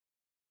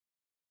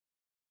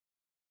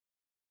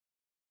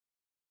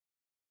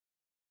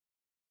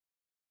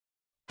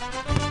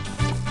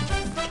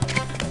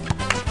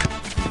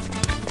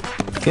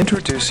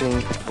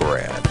Introducing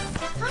Brad.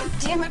 Oh,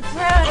 damn it,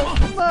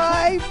 Brad.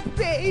 My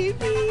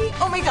baby.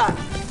 Oh, my God.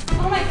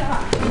 Oh, my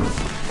God.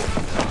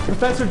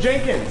 Professor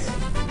Jenkins.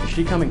 Is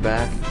she coming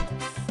back?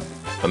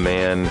 A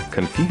man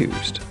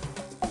confused.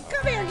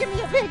 Come here, give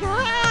me a big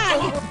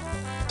hug.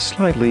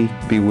 Slightly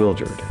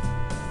bewildered.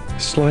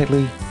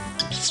 Slightly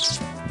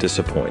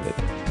disappointed.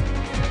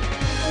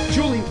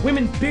 Julie,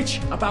 women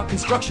bitch about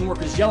construction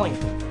workers yelling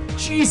at them.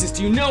 Jesus,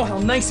 do you know how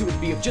nice it would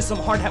be if just some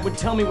hardhat would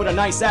tell me what a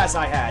nice ass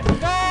I had?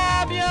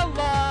 Fabulous!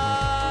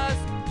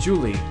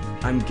 Julie,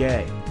 I'm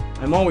gay.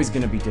 I'm always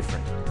gonna be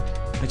different.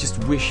 I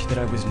just wish that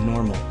I was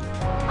normal.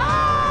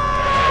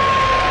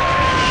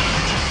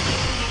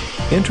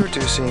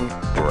 Introducing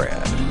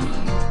Brad.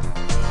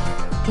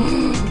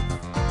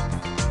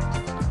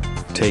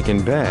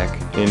 Taken back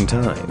in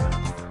time.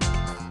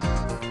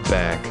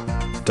 Back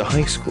to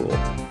high school.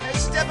 Hey,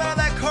 step out of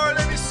that car,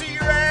 let me see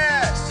your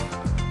ass!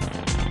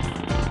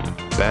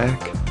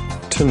 Back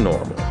to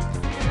normal.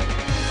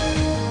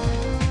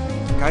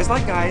 Guys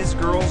like guys,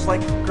 girls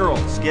like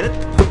girls, get it?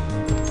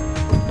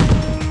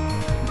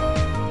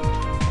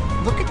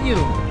 Look at you.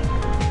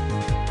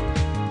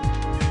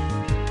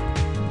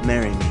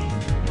 Marry me.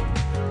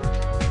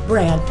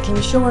 Brad, can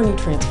you show our new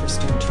transfer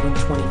student to room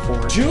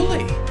 24?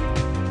 Julie!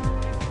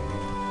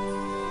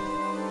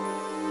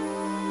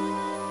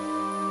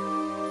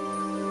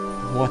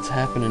 What's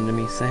happening to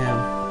me, Sam?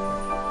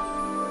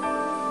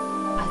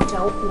 I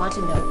don't want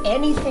to know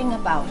anything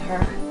about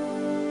her.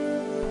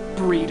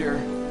 Breeder.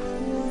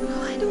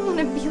 Oh, I don't want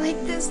to be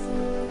like this.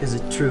 Is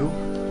it true?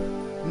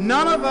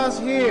 None of us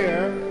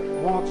here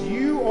wants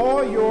you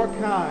or your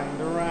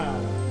kind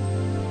around.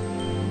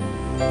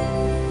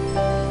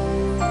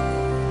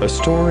 A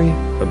story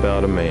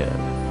about a man.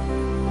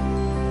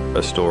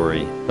 A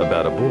story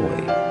about a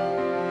boy.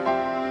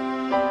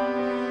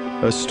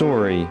 A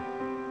story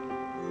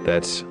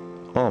that's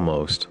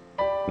almost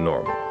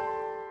normal.